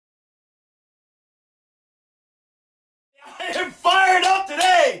I am fired up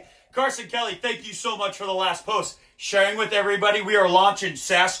today. Carson Kelly, thank you so much for the last post. Sharing with everybody, we are launching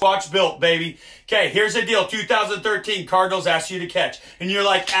Sasquatch Built, baby. Okay, here's the deal. 2013, Cardinals asked you to catch. And you're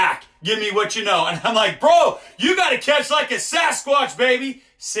like, give me what you know. And I'm like, bro, you got to catch like a Sasquatch, baby.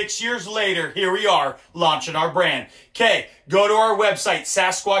 6 years later, here we are launching our brand. Okay, go to our website,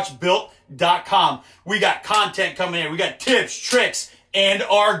 SasquatchBuilt.com. We got content coming in. We got tips, tricks, and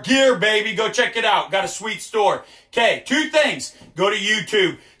our gear, baby. Go check it out. Got a sweet store. Okay, 2 things. Go to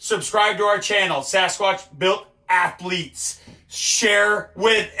YouTube. Subscribe to our channel, Sasquatch Built Athletes. Share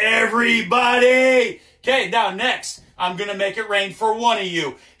with everybody. Okay, now next, I'm going to make it rain for one of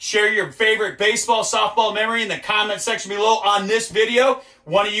you. Share your favorite baseball, softball memory in the comment section below on this video.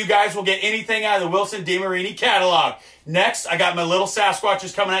 One of you guys will get anything out of the Wilson DeMarini catalog. Next, I got my little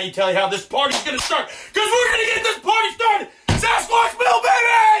Sasquatches coming at you, tell you how this party's going to start. Because we're going to get this party started. Sasquatch Built,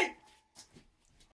 baby!